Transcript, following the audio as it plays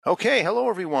Okay, hello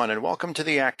everyone, and welcome to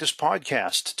the Actus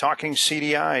Podcast, Talking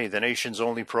CDI, the nation's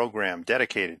only program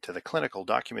dedicated to the clinical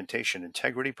documentation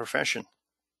integrity profession.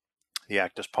 The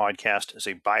Actus Podcast is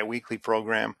a bi-weekly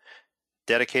program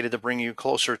dedicated to bringing you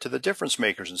closer to the difference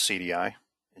makers in CDI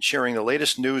and sharing the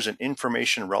latest news and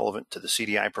information relevant to the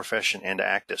CDI profession and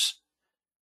Actus.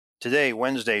 Today,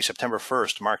 Wednesday, September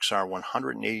 1st, marks our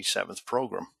 187th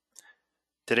program.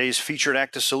 Today's featured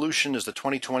Actus solution is the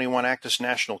 2021 Actus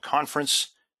National Conference.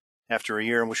 After a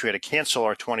year in which we had to cancel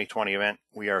our 2020 event,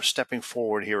 we are stepping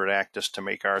forward here at Actus to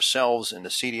make ourselves and the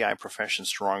CDI profession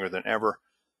stronger than ever.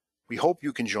 We hope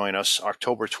you can join us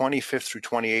October 25th through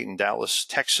 28th in Dallas,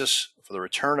 Texas for the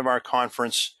return of our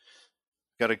conference.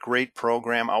 We've got a great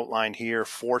program outlined here,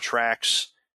 4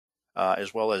 tracks,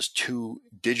 as well as 2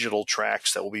 digital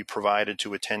tracks that will be provided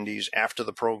to attendees after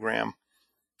the program.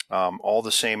 All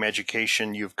the same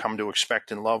education you've come to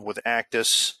expect and love with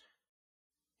Actus.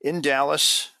 In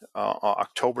Dallas,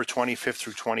 October 25th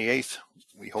through 28th.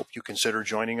 We hope you consider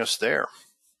joining us there.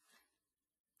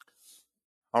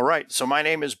 All right, so my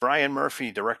name is Brian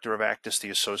Murphy, Director of Actus,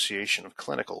 the Association of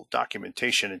Clinical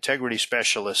Documentation Integrity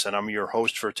Specialists, and I'm your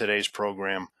host for today's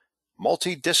program,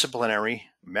 Multidisciplinary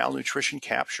Malnutrition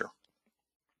Capture.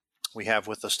 We have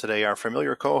with us today our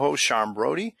familiar co-host, Sharm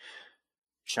Brody.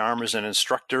 Sharm is an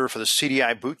instructor for the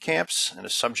CDI boot camps and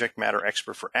a subject matter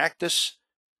expert for Actus.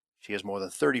 She has more than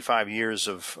 35 years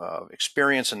of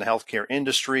experience in the healthcare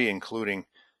industry, including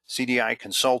CDI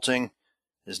consulting,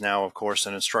 is now, of course,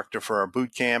 an instructor for our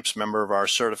boot camps, member of our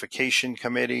certification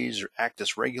committees,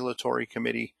 Actus Regulatory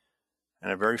Committee,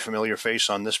 and a very familiar face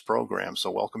on this program.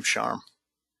 So welcome, Sharm.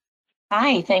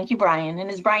 Hi, thank you, Brian. And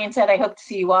as Brian said, I hope to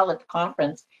see you all at the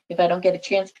conference if I don't get a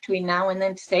chance between now and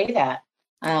then to say that.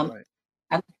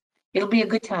 Right. It'll be a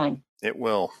good time. It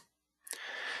will.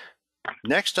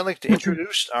 Next, I'd like to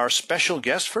introduce our special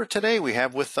guest for today. We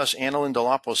have with us Annalyn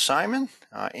Delapo-Simon.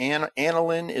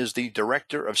 Annalyn is the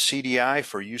Director of CDI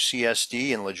for UCSD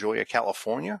in La Jolla,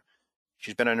 California.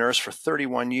 She's been a nurse for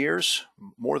 31 years,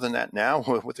 more than that now,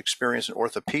 with experience in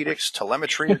orthopedics,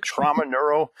 telemetry, trauma,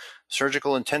 neuro,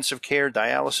 surgical intensive care,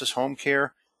 dialysis, home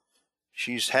care.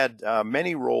 She's had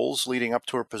many roles leading up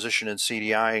to her position in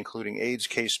CDI, including AIDS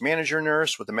case manager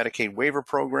nurse with the Medicaid waiver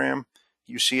program,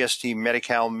 UCSD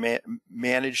Medi-Cal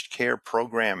Managed Care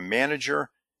Program Manager,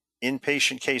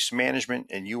 Inpatient Case Management,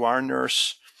 and UR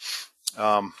Nurse,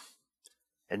 and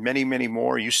many, many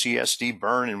more. UCSD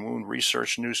Burn and Wound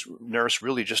Research Nurse,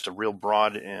 really just a real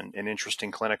broad and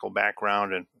interesting clinical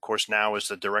background. And of course, now is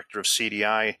the Director of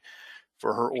CDI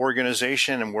for her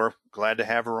organization, and we're glad to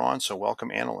have her on. So welcome,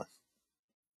 Annalyn.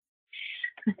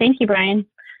 Thank you, Brian.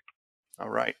 All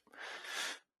right.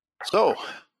 So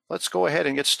let's go ahead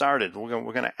and get started. We're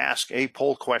going to ask a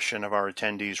poll question of our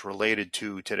attendees related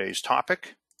to today's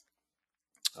topic.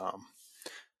 I'm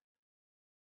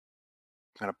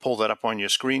going to pull that up on your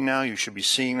screen now. You should be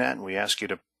seeing that, and we ask you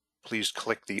to please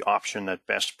click the option that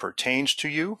best pertains to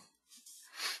you.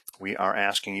 We are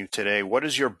asking you today, what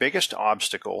is your biggest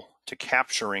obstacle to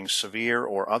capturing severe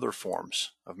or other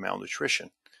forms of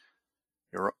malnutrition?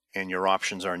 Your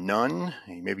options are none.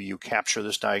 Maybe you capture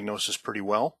this diagnosis pretty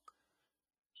well.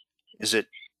 Is it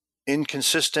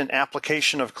inconsistent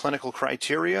application of clinical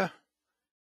criteria?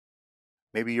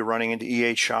 Maybe you're running into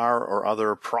EHR or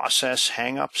other process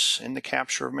hangups in the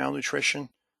capture of malnutrition.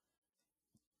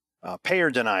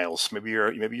 Payer denials. Maybe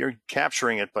you're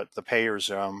capturing it, but the payers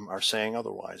are saying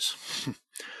otherwise.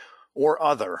 Or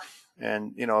other.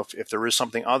 And if there is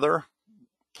something other,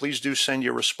 please do send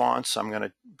your response. I'm going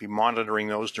to be monitoring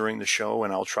those during the show,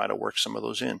 and I'll try to work some of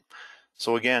those in.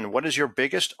 So again, what is your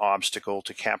biggest obstacle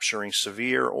to capturing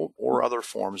severe or other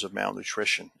forms of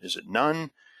malnutrition? Is it none?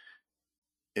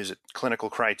 Is it clinical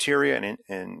criteria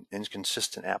and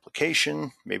inconsistent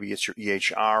application? Maybe it's your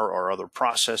EHR or other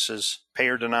processes,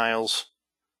 payer denials,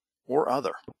 or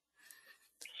other.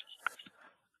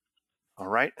 All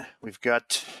right, we've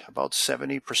got about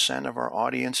 70% of our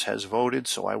audience has voted,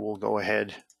 so I will go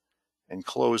ahead and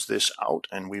close this out,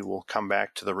 and we will come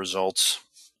back to the results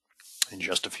in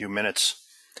just a few minutes.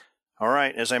 All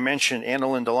right, as I mentioned,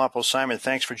 Annalyn Delapo-Simon,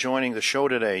 thanks for joining the show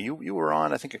today. You were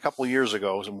on, I think, a couple of years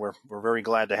ago, and we're very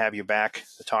glad to have you back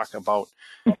to talk about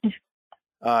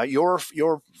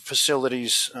your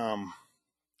facility's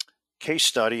case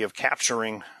study of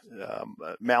capturing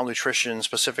malnutrition,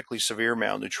 specifically severe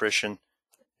malnutrition.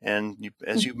 And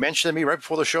as you mentioned to me right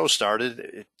before the show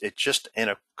started, it just, in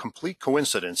a complete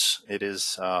coincidence, it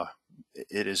is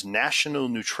National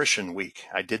Nutrition Week.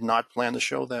 I did not plan the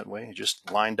show that way. It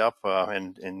just lined up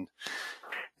and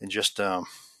just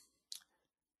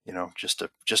just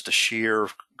a sheer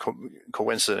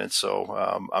coincidence.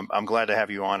 So I'm glad to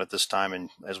have you on at this time. And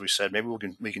as we said, maybe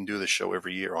we can do this show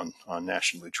every year on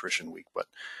National Nutrition Week. But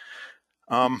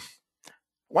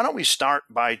why don't we start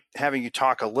by having you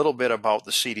talk a little bit about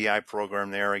the CDI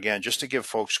program there again, just to give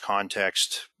folks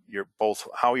context, both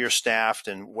how you're staffed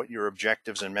and what your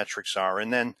objectives and metrics are,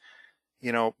 and then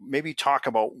maybe talk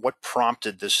about what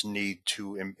prompted this need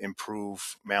to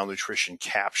improve malnutrition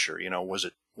capture.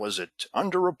 Was it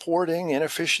underreporting,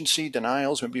 inefficiency,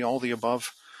 denials, maybe all the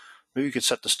above? Maybe you could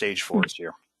set the stage for us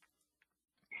here.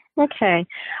 Okay.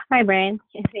 Hi, Brian.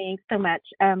 Thanks so much.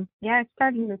 I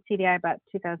started in the CDI about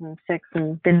 2006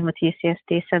 and been with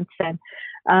UCSD since then.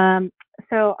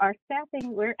 So our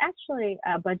staffing, we're actually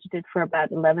budgeted for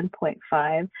about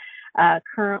 11.5.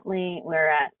 Currently, we're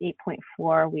at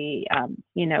 8.4. We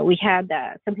had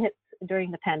some hits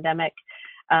during the pandemic,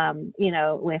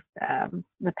 with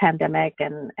the pandemic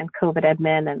and COVID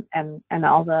admin and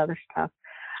all the other stuff.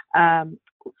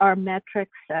 Our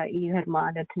metrics, you had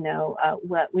wanted to know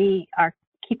our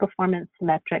key performance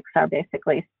metrics are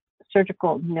basically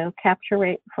surgical no capture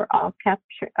rate for all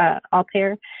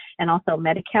payer and also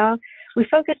Medi-Cal. We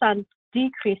focus on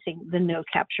decreasing the no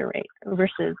capture rate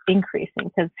versus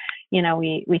increasing because,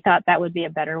 we thought that would be a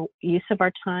better use of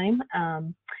our time.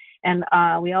 And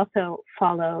we also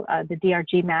follow the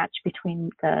DRG match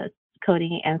between the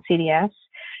coding and CDS.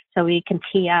 So we can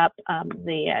tee up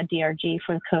the DRG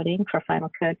for the coding for final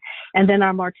code, and then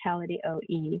our mortality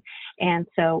OE. And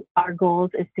so our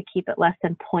goals is to keep it less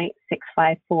than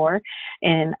 0.654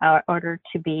 in order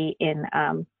to be in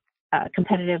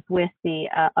competitive with the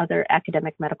other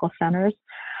academic medical centers.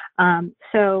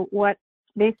 So what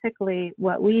we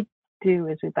do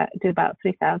is we do about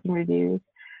 3,000 reviews,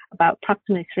 about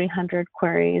approximately 300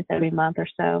 queries every month or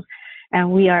so. And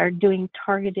we are doing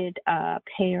targeted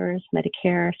payers,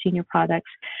 Medicare, senior products,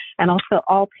 and also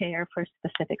all payer for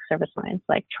specific service lines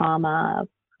like trauma,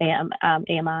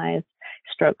 AMIs,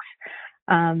 strokes.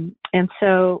 And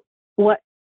so what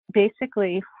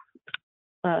basically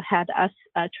had us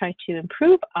try to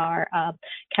improve our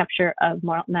capture of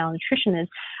malnutrition is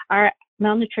our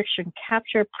malnutrition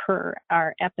capture per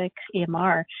our EPIC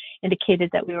EMR indicated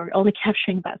that we were only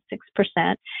capturing about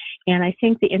 6%. And I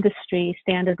think the industry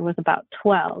standard was about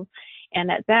 12. And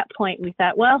at that point, we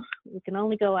thought, well, we can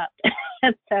only go up.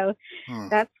 And so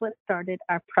that's what started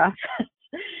our process.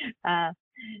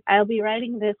 I'll be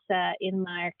writing this in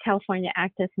my California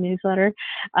Active newsletter.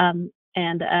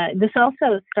 And this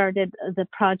also started the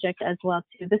project as well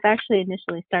too. This actually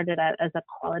initially started out as a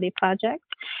quality project,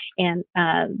 and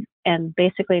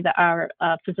basically our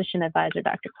physician advisor,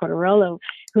 Dr. Cordarolo,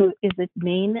 who is the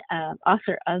main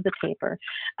author of the paper,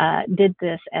 did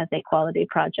this as a quality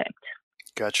project.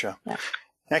 Gotcha. Yeah.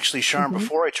 Actually, Sharm,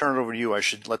 before I turn it over to you, I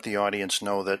should let the audience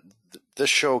know that this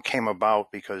show came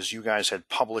about because you guys had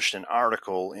published an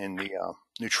article in the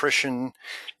Nutrition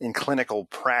in Clinical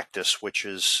Practice, which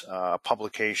is a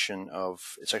publication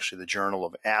it's actually the Journal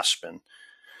of Aspen.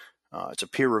 It's a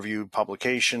peer-reviewed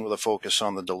publication with a focus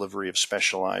on the delivery of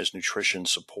specialized nutrition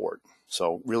support.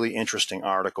 So really interesting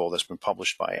article that's been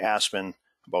published by Aspen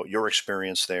about your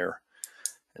experience there.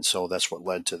 And so that's what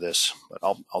led to this. But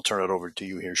I'll turn it over to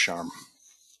you here, Sharm.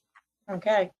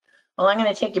 Okay. Well, I'm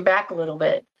going to take you back a little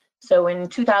bit. So in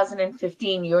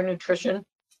 2015, your nutrition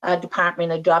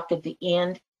department adopted the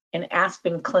and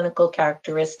Aspen clinical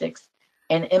characteristics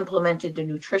and implemented the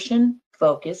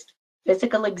nutrition-focused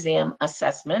physical exam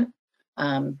assessment,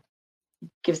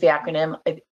 gives the acronym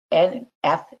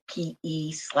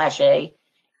NFPE/A,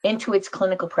 into its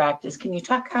clinical practice. Can you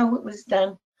talk how it was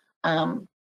done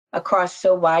across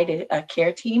so wide a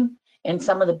care team and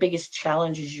some of the biggest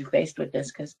challenges you faced with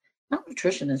this? Because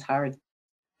malnutrition is hard.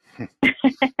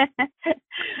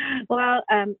 Well,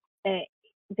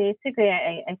 basically,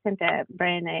 I sent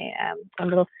Brian a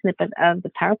little snippet of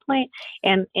the PowerPoint,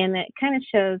 and it kind of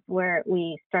shows where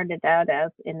we started out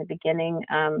as in the beginning.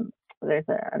 There's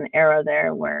an arrow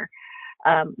there where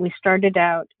we started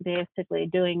out basically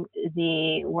doing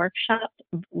the workshop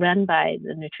run by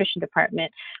the nutrition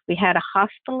department. We had a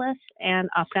hospitalist and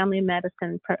a family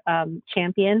medicine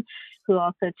champion who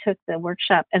also took the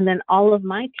workshop, and then all of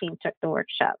my team took the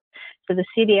workshop. So the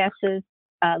CDSs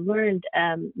learned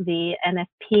the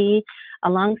NFP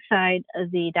alongside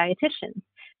the dietitians.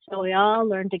 So we all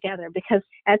learned together because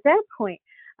at that point,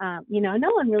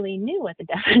 no one really knew what the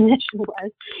definition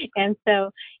was. And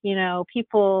so,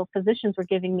 physicians were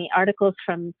giving me articles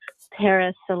from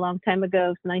Paris a long time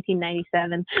ago,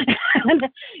 1997. And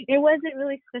it wasn't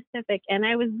really specific. And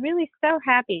I was really so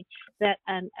happy that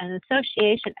an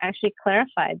association actually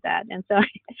clarified that. And so,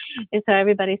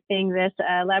 everybody's seeing this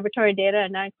laboratory data are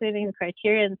not including the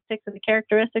criteria and 6 of the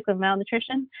characteristics of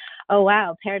malnutrition. Oh,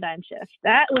 wow, paradigm shift.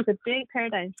 That was a big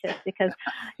paradigm shift because,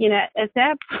 at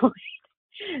that point,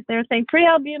 they were saying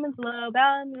pre-albumin's low,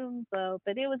 albumin's low,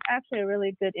 but it was actually a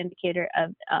really good indicator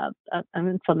of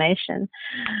inflammation.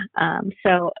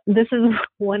 So this is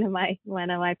one of my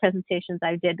presentations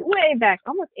I did way back,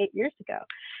 almost 8 years ago,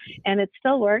 and it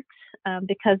still works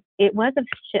because it was a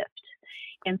shift.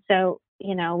 And so,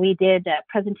 we did a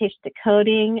presentation to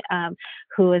Coding,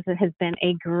 who has been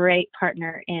a great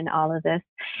partner in all of this.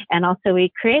 And also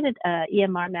we created a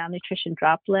EMR malnutrition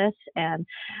drop list and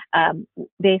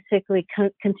basically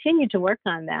continued to work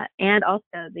on that. And also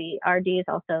the RD is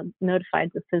also notified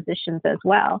the physicians as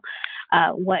well,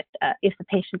 if the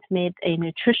patient's made a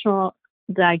nutritional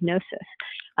diagnosis,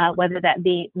 whether that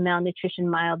be malnutrition,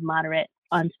 mild, moderate,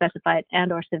 unspecified,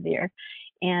 and or severe.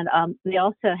 And we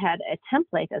also had a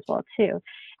template as well too.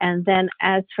 And then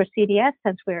as for CDS,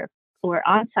 since we're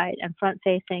on site and front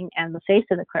facing and the face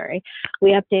of the query,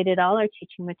 we updated all our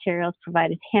teaching materials,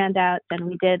 provided handouts,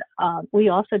 and we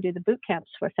also do the boot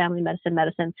camps for family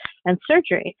medicine, and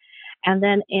surgery. And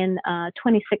then in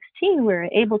 2016, we were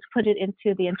able to put it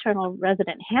into the internal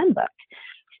resident handbook.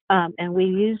 And we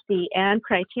used the AND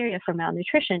criteria for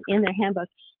malnutrition in their handbook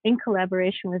in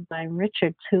collaboration with Brian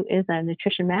Richards, who is a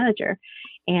nutrition manager.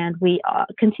 And we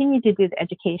continue to do the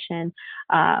education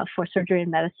for surgery and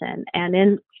medicine. And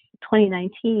in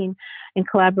 2019, in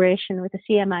collaboration with the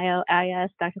CMIO,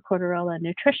 IS, Dr. Corderola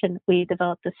Nutrition, we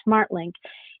developed a smart link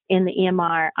in the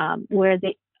EMR where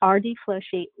the RD flow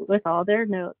sheet with all their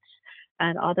notes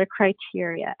and all their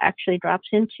criteria actually drops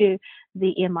into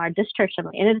the EMR discharge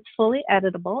summary. And it's fully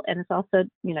editable, and it's also,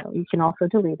 you can also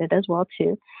delete it as well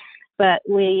too. But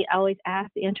we always ask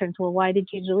the interns, well, why did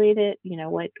you delete it?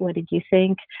 What did you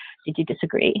think? Did you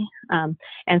disagree? And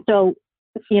so,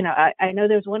 I know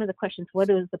there's one of the questions, what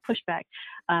was the pushback?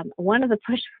 One of the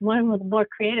more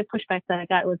creative pushbacks that I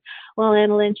got was, well,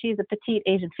 Annalyn, she's a petite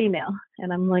Asian female.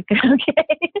 And I'm like,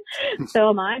 okay, so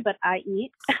am I, but I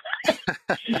eat.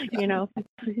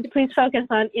 Please focus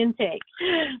on intake.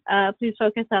 Please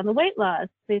focus on the weight loss.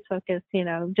 Please focus,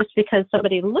 just because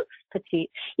somebody looks petite,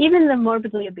 even the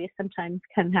morbidly obese sometimes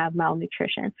can have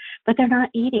malnutrition, but they're not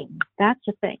eating. That's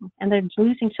the thing. And they're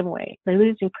losing some weight. They're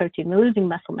losing protein. They're losing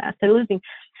muscle mass. They're losing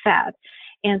fat.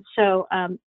 And so,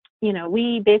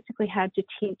 we basically had to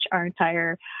teach our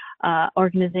entire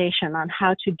organization on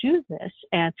how to do this.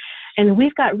 And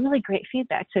we've got really great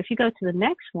feedback. So if you go to the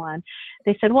next one,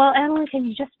 they said, well, Annalyn, can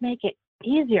you just make it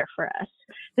easier for us?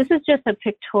 This is just a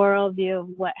pictorial view of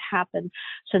what happened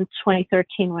since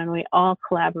 2013 when we all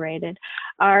collaborated.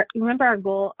 Remember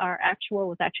our actual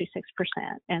was actually 6%.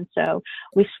 And so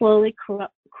we slowly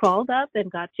crawled up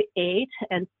and got to 8,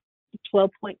 and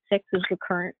 12.6 is the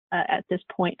current at this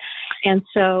point. And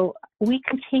so we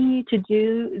continue to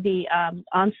do the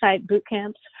on-site boot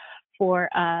camps for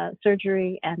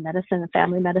surgery and medicine and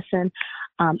family medicine.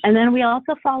 And then we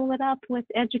also follow it up with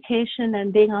education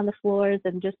and being on the floors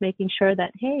and just making sure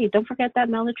that, hey, don't forget that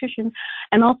malnutrition,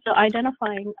 and also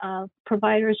identifying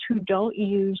providers who don't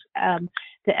use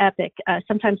the EPIC.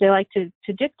 Sometimes they like to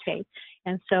dictate.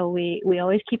 And so we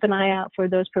always keep an eye out for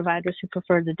those providers who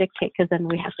prefer to dictate, because then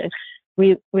we have to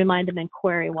remind them in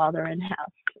query while they're in-house.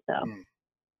 So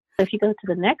if you go to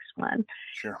the next one,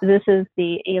 sure. This is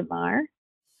the EMR,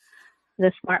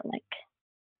 the Smart Link.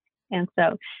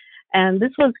 And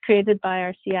this was created by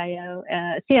our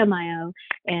CMIO,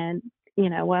 and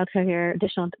wildcard here,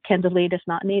 additional can delete if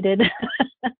not needed.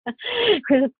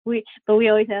 But we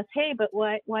always ask, hey, but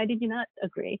why did you not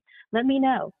agree? Let me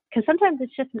know. Because sometimes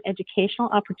it's just an educational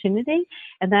opportunity,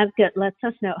 and that lets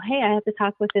us know, hey, I have to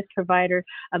talk with this provider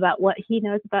about what he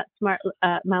knows about smart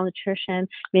malnutrition.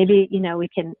 Maybe,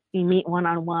 we meet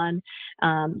one-on-one,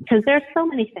 because there's so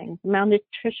many things.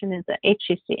 Malnutrition is a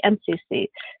HCC, MCC,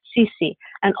 CC,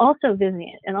 and also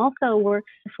Vizient, and also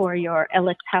works for your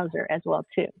Elix Hauser as well,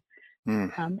 too.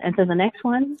 And so the next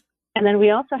one, and then we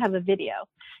also have a video,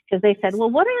 because they said, well,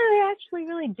 what do they actually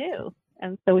really do?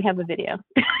 And so we have a video.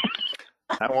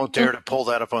 I won't dare to pull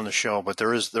that up on the show, but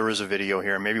there is a video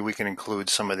here. Maybe we can include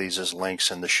some of these as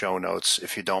links in the show notes,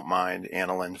 if you don't mind,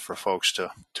 Annalyn, for folks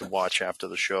to watch after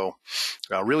the show.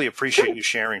 Really appreciate you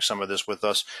sharing some of this with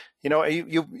us. You know,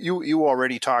 you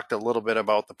already talked a little bit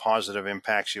about the positive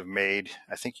impacts you've made.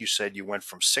 I think you said you went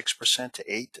from 6%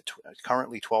 to 8 to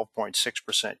currently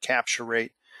 12.6% capture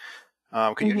rate.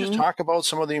 Could you just talk about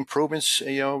some of the improvements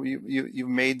you've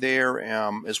made there,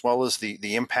 as well as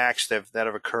the impacts that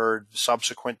have occurred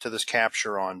subsequent to this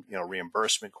capture on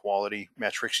reimbursement, quality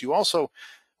metrics? You also,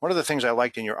 one of the things I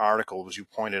liked in your article was you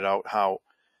pointed out how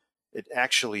it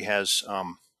actually has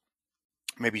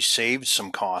maybe saved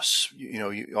some costs.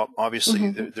 Obviously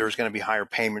there's going to be higher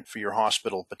payment for your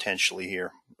hospital potentially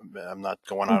here. I'm not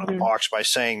going out of the box by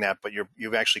saying that, but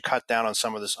you've actually cut down on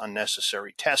some of this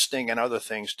unnecessary testing and other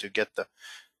things to get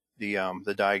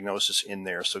the diagnosis in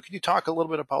there. So can you talk a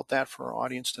little bit about that for our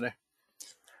audience today?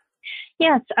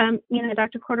 Yes,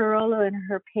 Dr. Cordarolo in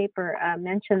her paper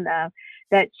mentioned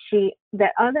that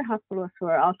other hospitalists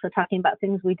were also talking about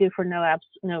things we do for no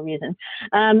reason.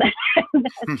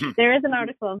 There is an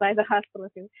article by the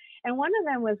hospitalist, and one of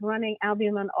them was running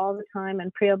albumin all the time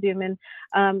and prealbumin.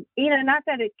 Not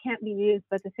that it can't be used,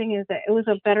 but the thing is that it was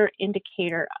a better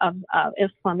indicator of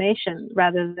inflammation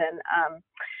rather than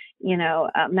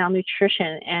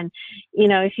malnutrition. And,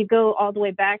 if you go all the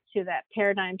way back to that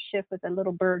paradigm shift with the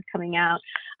little bird coming out,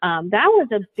 that was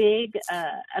a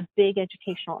big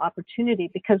educational opportunity,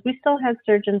 because we still had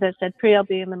surgeons that said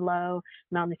prealbumin low,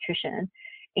 malnutrition.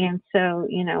 And so,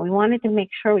 we wanted to make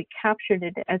sure we captured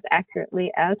it as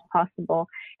accurately as possible.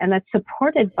 And that's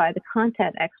supported by the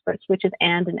content experts, which is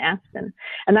and Aspen.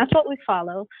 And that's what we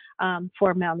follow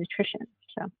for malnutrition.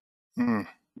 So.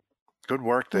 Good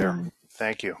work there.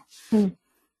 Thank you.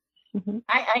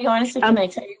 I honestly, can I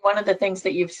tell you, one of the things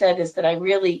that you've said is that I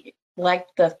really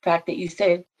liked the fact that you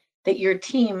said that your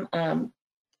team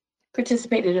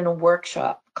participated in a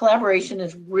workshop. Collaboration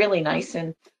is really nice,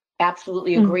 and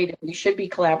absolutely agree that we should be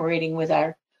collaborating with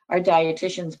our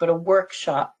dietitians, but a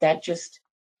workshop that just,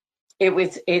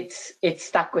 it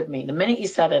stuck with me. The minute you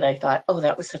said it, I thought, oh,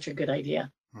 that was such a good idea.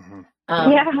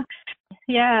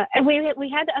 Yeah, and we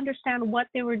had to understand what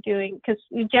they were doing, because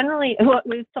generally what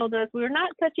we've told us, we're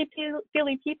not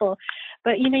touchy-feely people,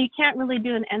 but you can't really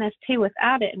do an NST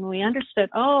without it. And we understood,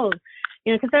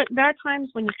 because there are times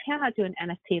when you cannot do an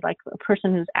NST, like a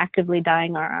person who's actively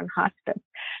dying or on hospice.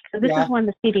 So this is when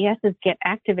the CDSs get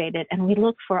activated, and we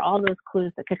look for all those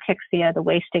clues, the cachexia, the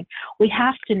wasting. We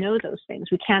have to know those things.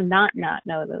 We cannot not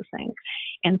know those things.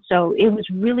 And so it was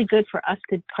really good for us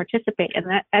to participate. And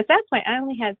at that point, I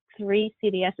only had 3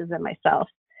 CDSs and myself.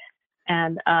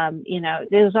 And,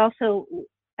 it was also,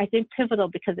 I think, pivotal,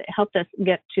 because it helped us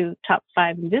get to top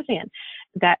 5 in Vivian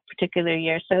that particular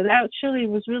year. So that truly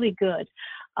was really good.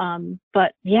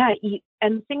 But yeah,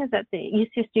 and the thing is that the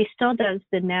UCSD still does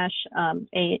the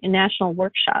a national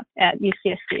workshop at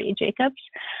UCSD Jacobs.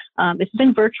 It's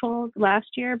been virtual last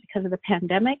year because of the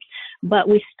pandemic, but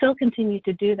we still continue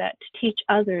to do that to teach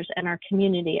others in our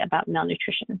community about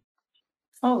malnutrition.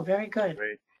 Oh, very good.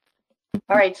 Great.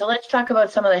 All right, so let's talk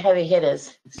about some of the heavy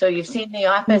hitters. So you've seen the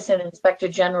Office and Inspector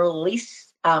General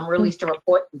released a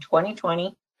report in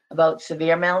 2020 about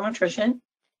severe malnutrition,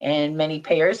 and many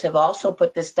payers have also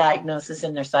put this diagnosis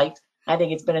in their sites. I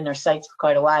think it's been in their sites for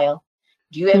quite a while.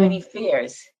 Do you have any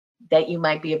fears that you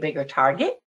might be a bigger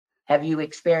target? Have you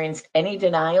experienced any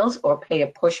denials or pay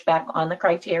a pushback on the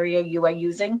criteria you are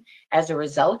using as a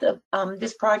result of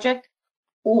this project?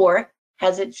 Or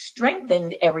has it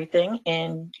strengthened everything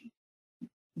and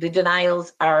the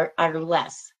denials are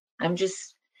less? I'm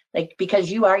just because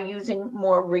you are using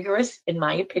more rigorous, in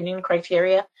my opinion,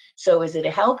 criteria. So is it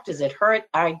a help? Does it hurt?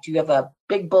 Do you have a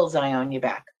big bullseye on your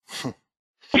back?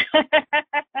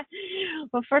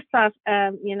 Well, first off,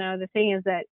 the thing is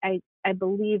that I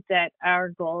believe that our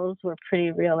goals were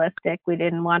pretty realistic. We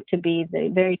didn't want to be the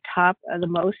very top of the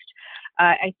most.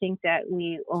 I think that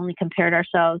we only compared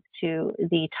ourselves to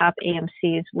the top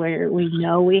AMCs where we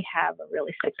know we have a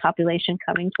really sick population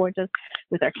coming towards us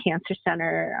with our cancer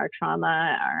center, our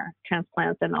trauma, our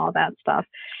transplants, and all that stuff.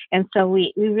 And so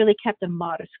we really kept a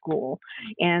modest goal.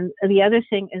 And the other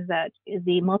thing is that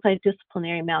the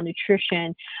multidisciplinary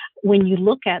malnutrition, when you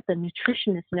look at the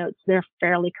nutritionist notes, they're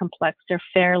fairly complex. They're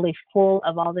fairly full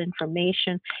of all the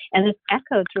information. And it's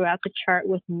echoed throughout the chart,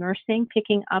 with nursing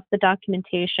picking up the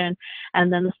documentation,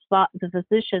 and then the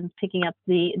physicians picking up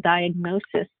the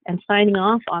diagnosis and signing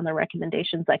off on the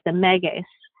recommendations, like the MEGAs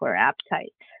for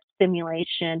appetite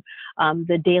stimulation,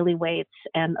 the daily weights,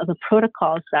 and the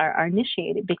protocols that are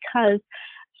initiated, because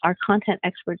our content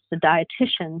experts, the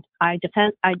dietitians,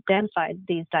 identified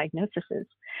these diagnoses.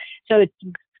 So it's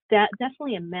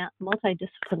definitely a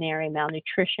multidisciplinary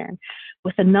malnutrition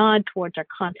with a nod towards our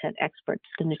content experts,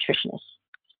 the nutritionists.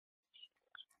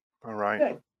 All right.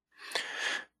 Good.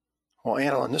 Well,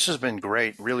 Annalyn, this has been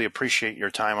great. Really appreciate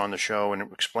your time on the show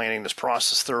and explaining this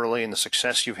process thoroughly and the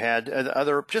success you've had. Are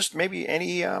there just maybe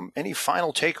any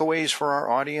final takeaways for our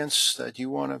audience that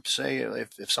you want to say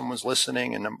if someone's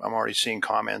listening? And I'm already seeing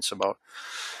comments about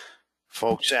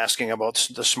folks asking about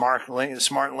the smart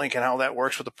link and how that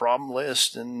works with the problem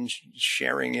list and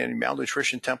sharing any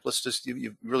malnutrition templates.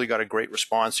 You've really got a great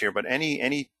response here. But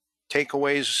any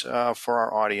takeaways for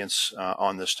our audience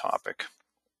on this topic?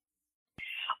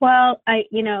 Well,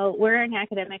 we're an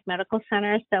academic medical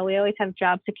center, so we always have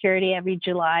job security every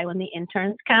July when the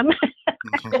interns come.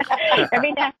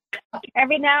 every now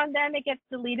and then it gets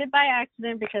deleted by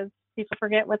accident because people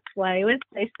forget why it was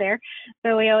placed there.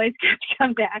 So we always get to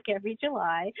come back every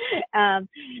July, no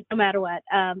matter what.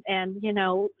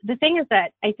 The thing is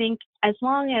that I think as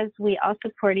long as we all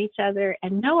support each other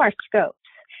and know our scopes,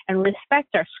 and respect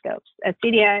our scopes. At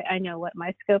CDI, I know what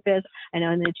my scope is. I know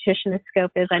what the nutritionist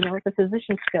scope is. I know what the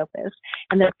physician scope is,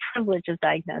 and the privilege of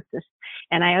diagnosis.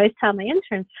 And I always tell my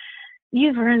interns,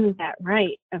 you've earned that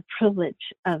right of privilege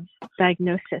of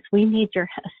diagnosis. We need your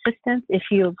assistance if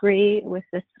you agree with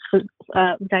this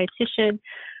dietitian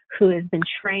who has been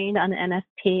trained on the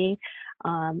NSP,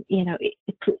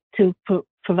 to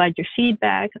provide your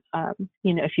feedback.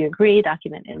 If you agree,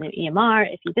 document in the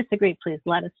EMR. If you disagree, please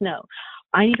let us know.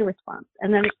 I need a response.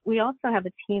 And then we also have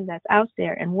a team that's out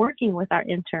there and working with our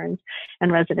interns and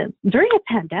residents during a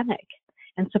pandemic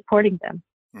and supporting them.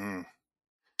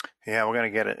 Yeah, we're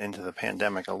going to get into the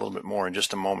pandemic a little bit more in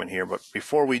just a moment here. But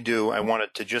before we do, I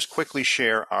wanted to just quickly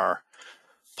share our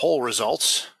poll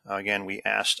results. Again, we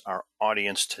asked our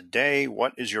audience today,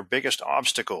 what is your biggest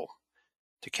obstacle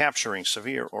to capturing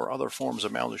severe or other forms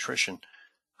of malnutrition?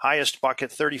 Highest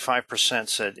bucket, 35%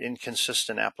 said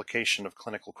inconsistent application of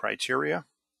clinical criteria.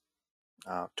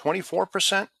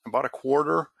 24%, about a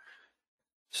quarter,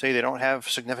 say they don't have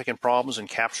significant problems and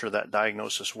capture that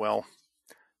diagnosis well.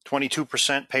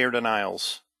 22% payer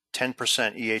denials, 10%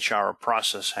 EHR or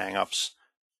process hangups,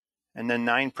 and then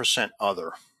 9%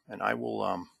 other. And I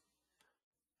will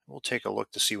we'll take a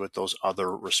look to see what those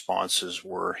other responses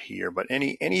were here. But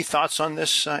any thoughts on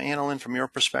this, Annalyn, from your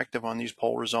perspective on these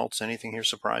poll results? Anything here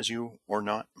surprise you or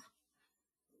not?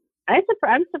 I'm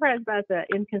surprised about the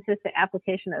inconsistent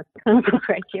application of clinical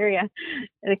criteria.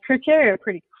 The criteria are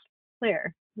pretty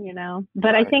clear, but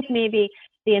Right. I think maybe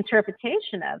the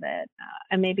interpretation of it,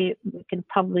 and maybe we can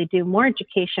probably do more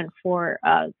education for,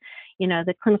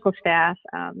 the clinical staff.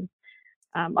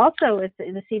 Also, with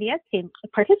the CDS team,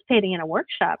 participating in a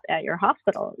workshop at your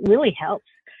hospital really helps.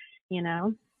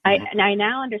 I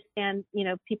now understand,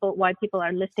 why people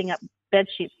are lifting up bed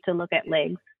sheets to look at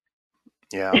legs.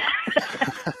 Yeah.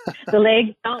 The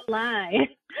legs don't lie.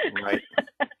 Right.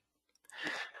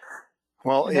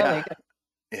 Well,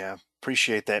 yeah.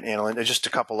 Appreciate that, Annalyn. Just a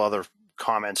couple other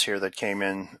comments here that came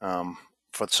in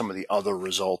for some of the other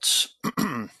results.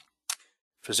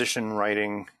 Physician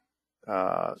writing,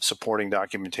 supporting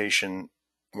documentation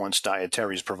once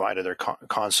dietaries provided their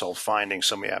consult findings.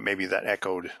 So yeah, maybe that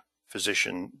echoed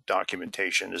physician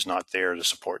documentation is not there to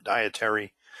support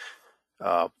dietary.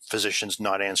 Physicians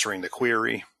not answering the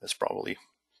query. That's probably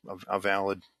a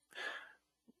valid.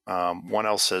 One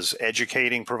else says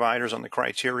educating providers on the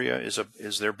criteria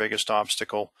is their biggest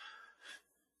obstacle.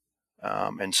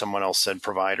 And someone else said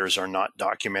providers are not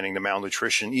documenting the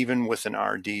malnutrition, even with an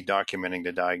RD documenting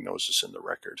the diagnosis in the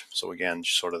record. So again,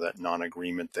 sort of that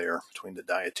non-agreement there between the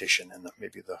dietitian and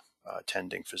maybe the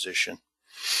attending physician.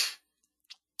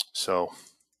 So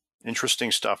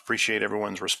interesting stuff. Appreciate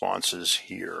everyone's responses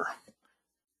here.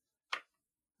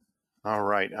 All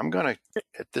right, I'm going to,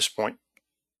 at this point,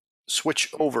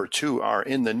 switch over to our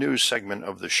In the News segment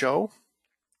of the show.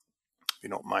 If you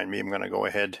don't mind me, I'm going to go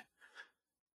ahead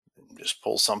and just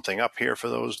pull something up here for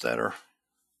those that are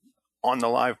on the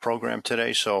live program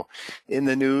today. So In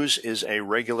the News is a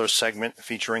regular segment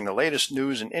featuring the latest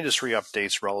news and industry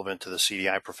updates relevant to the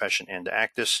CDI profession and to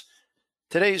ACDIS.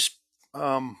 Today's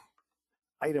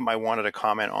item I wanted to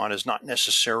comment on is not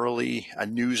necessarily a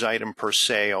news item per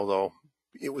se, although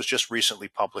it was just recently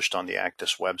published on the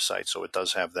ACDIS website, so it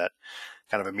does have that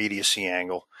kind of immediacy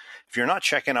angle. If you're not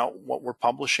checking out what we're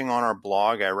publishing on our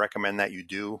blog, I recommend that you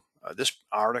do. This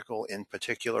article in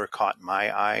particular caught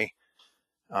my eye.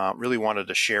 Really wanted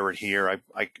to share it here.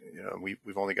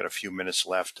 We've only got a few minutes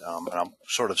left, and I'll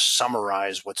sort of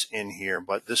summarize what's in here.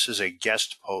 But this is a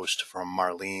guest post from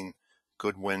Marlene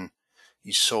Goodwin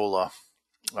Isola,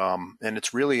 And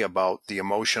it's really about the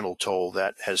emotional toll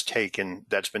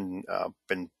that's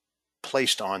been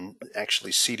placed on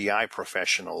actually CDI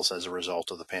professionals as a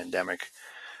result of the pandemic.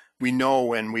 We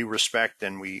know and we respect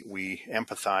and we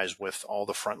empathize with all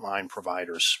the frontline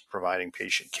providers providing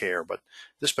patient care. But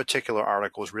this particular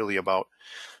article is really about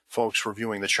folks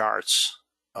reviewing the charts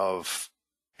of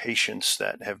patients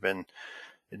that have been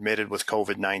admitted with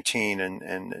COVID-19,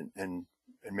 and in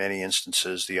many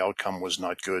instances, the outcome was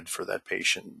not good for that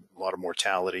patient. A lot of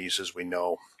mortalities, as we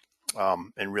know,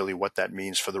 and really what that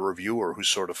means for the reviewer who's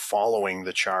sort of following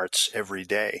the charts every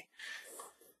day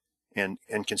and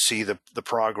can see the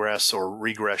progress or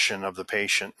regression of the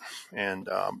patient. And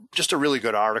just a really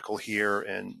good article here.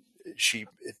 And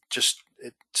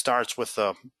it starts with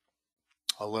a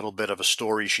little bit of a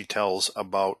story she tells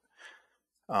about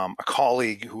a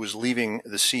colleague who was leaving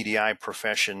the CDI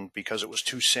profession because it was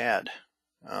too sad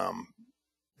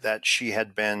that she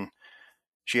had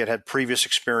had previous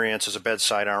experience as a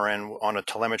bedside RN on a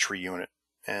telemetry unit,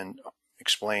 and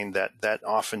explained that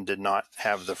often did not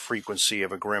have the frequency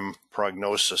of a grim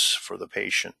prognosis for the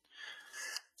patient.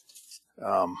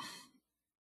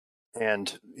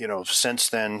 And,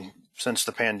 since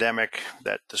the pandemic,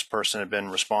 that this person had been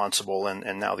responsible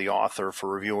and now the author for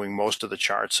reviewing most of the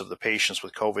charts of the patients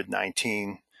with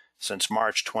COVID-19 since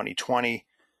March 2020.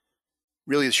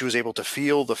 Really, she was able to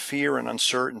feel the fear and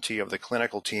uncertainty of the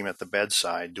clinical team at the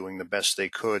bedside doing the best they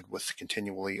could with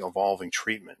continually evolving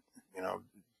treatment.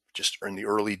 Just in the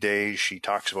early days, she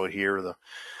talks about here the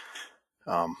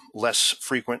less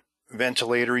frequent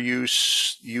ventilator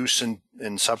use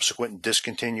and subsequent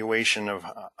discontinuation of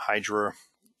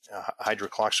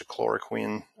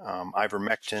hydroxychloroquine,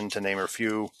 ivermectin, to name a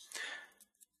few,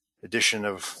 addition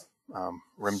of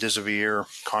remdesivir,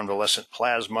 convalescent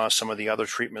plasma, some of the other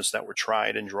treatments that were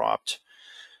tried and dropped.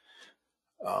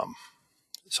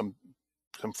 Some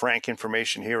frank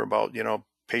information here about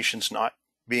patients not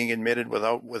being admitted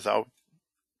without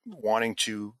wanting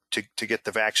to get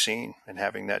the vaccine and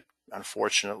having that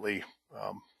unfortunately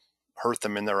hurt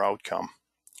them in their outcome.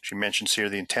 She mentions here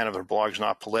the intent of her blog is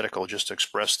not political, just to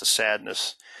express the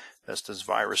sadness that this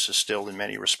virus is still in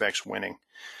many respects winning.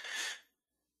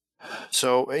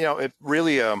 So, it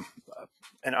really an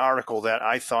article that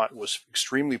I thought was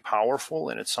extremely powerful,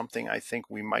 and it's something I think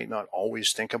we might not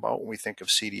always think about when we think of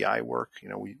CDI work.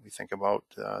 We think about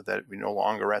that we're no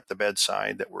longer at the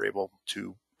bedside, that we're able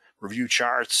to review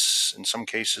charts, in some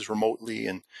cases remotely,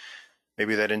 and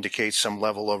maybe that indicates some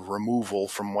level of removal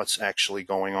from what's actually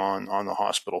going on the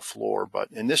hospital floor.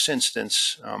 But in this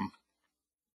instance,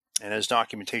 and as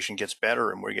documentation gets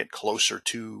better and we get closer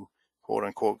to, quote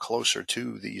unquote, closer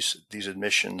to these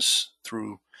admissions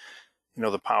through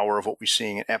the power of what we're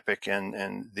seeing in Epic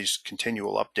and these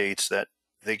continual updates, that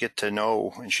they get to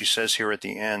know. And she says here at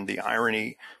the end, the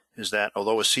irony is that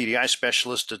although a CDI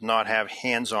specialist does not have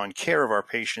hands-on care of our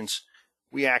patients,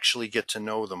 we actually get to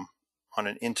know them on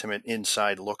an intimate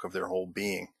inside look of their whole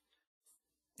being.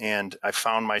 And I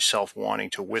found myself wanting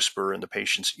to whisper in the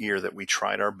patient's ear that we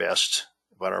tried our best,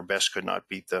 but our best could not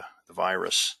beat the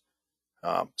virus.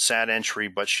 Sad entry,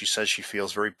 but she says she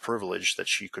feels very privileged that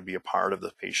she could be a part of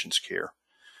the patient's care.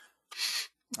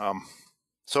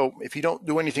 So if you don't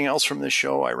do anything else from this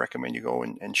show, I recommend you go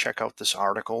and check out this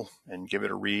article and give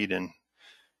it a read. And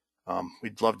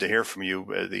we'd love to hear from you.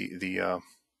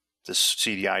 This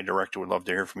CDI director would love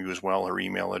to hear from you as well. Her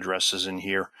email address is in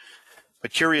here.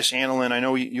 But curious, Annalyn, I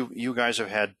know you guys have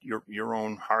had your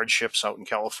own hardships out in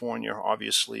California,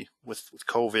 obviously, with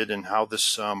COVID, and how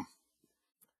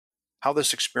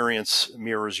this experience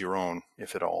mirrors your own,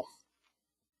 if at all.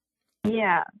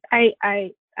 Yeah,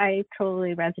 I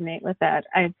totally resonate with that.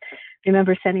 I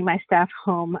remember sending my staff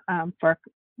home for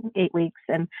 8 weeks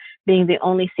and being the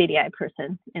only CDI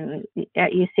person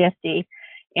at UCSD,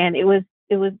 and it was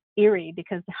eerie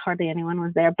because hardly anyone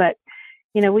was there. But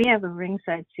we have a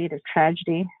ringside seat of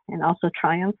tragedy and also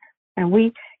triumph, and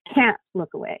we can't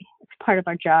look away. It's part of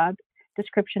our job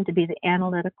description to be the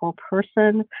analytical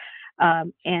person.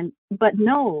 But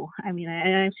no, and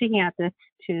I'm speaking out this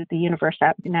to the universe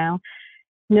out now.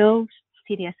 No,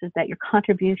 CDSs, that your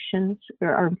contributions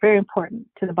are very important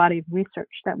to the body of research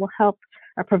that will help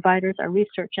our providers, our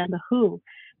research, and the WHO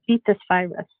beat this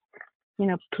virus.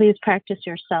 Please practice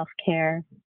your self-care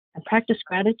and practice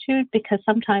gratitude, because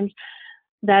sometimes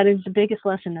that is the biggest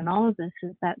lesson in all of this,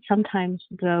 is that sometimes,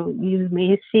 though you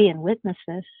may see and witness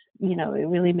this, it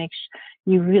really makes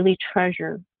you really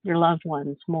treasure your loved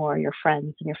ones more, your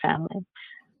friends and your family.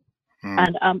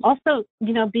 And also,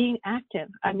 being active.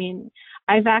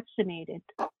 I vaccinated.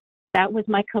 That was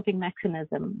my coping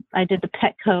mechanism. I did the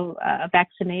Petco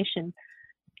vaccination,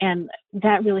 And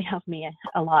that really helped me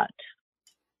a lot.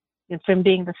 And from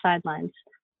being the sidelines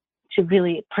to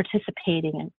really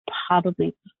participating and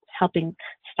probably helping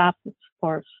stop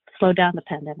or slow down the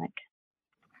pandemic.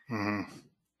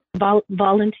 Mm-hmm.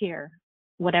 Volunteer,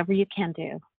 whatever you can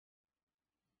do.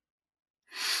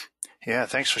 Yeah,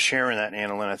 thanks for sharing that,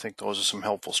 Annalyn. I think those are some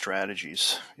helpful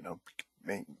strategies.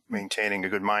 Maintaining a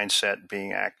good mindset,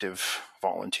 being active,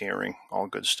 volunteering, all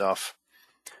good stuff.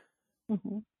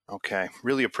 Mm-hmm. Okay,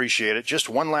 really appreciate it. Just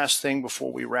one last thing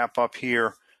before we wrap up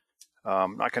here.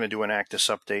 I'm not going to do an ACDIS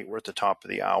update. We're at the top of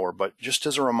the hour, but just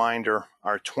as a reminder,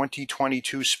 our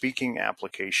 2022 speaking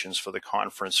applications for the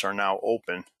conference are now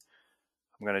open.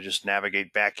 I'm going to just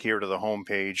navigate back here to the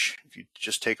homepage. If you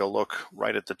just take a look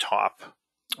right at the top,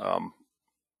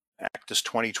 ACDIS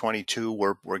 2022,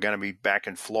 we're going to be back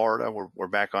in Florida. We're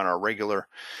back on our regular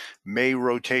May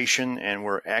rotation, and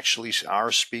we're actually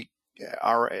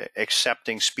are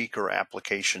accepting speaker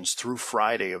applications through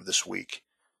Friday of this week.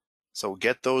 So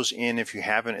get those in if you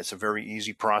haven't. It's a very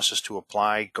easy process to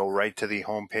apply. Go right to the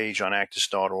homepage on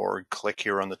actis.org, click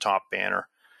here on the top banner,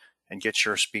 and get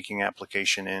your speaking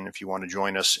application in if you want to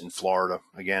join us in Florida.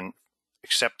 Again,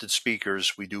 accepted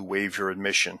speakers, we do waive your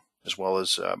admission as well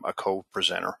as a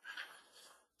co-presenter.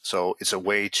 So it's a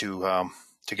way to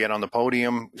get on the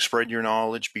podium, spread your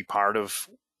knowledge, be part of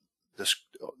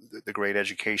the great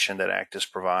education that ACDIS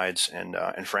provides, and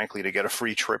frankly, to get a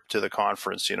free trip to the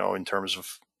conference, in terms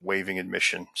of waiving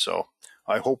admission. So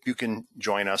I hope you can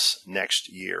join us next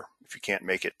year if you can't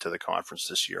make it to the conference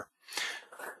this year.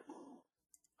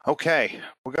 Okay,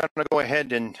 we're going to go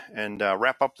ahead and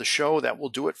wrap up the show. That will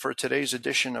do it for today's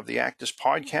edition of the ACDIS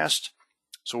podcast.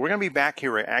 So we're going to be back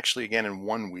here actually again in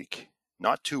 1 week,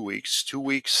 not 2 weeks. 2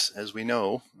 weeks, as we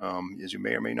know, as you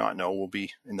may or may not know, will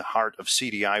be in the heart of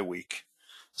CDI week.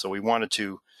 So we wanted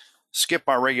to skip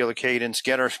our regular cadence,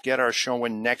 get our show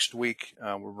in next week.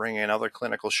 We're bringing another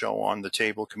clinical show on the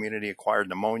table, community-acquired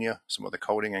pneumonia, some of the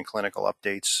coding and clinical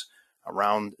updates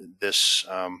around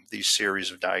these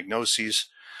series of diagnoses.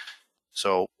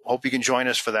 So hope you can join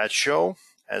us for that show.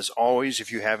 As always,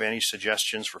 if you have any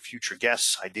suggestions for future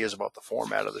guests, ideas about the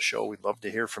format of the show, we'd love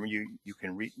to hear from you. You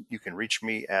can reach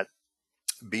me at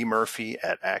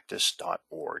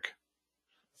bmurphy@actis.org.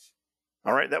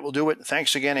 All right, that will do it.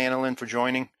 Thanks again, Annalyn, for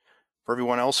joining. For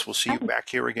everyone else, we'll see you back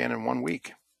here again in 1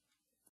 week.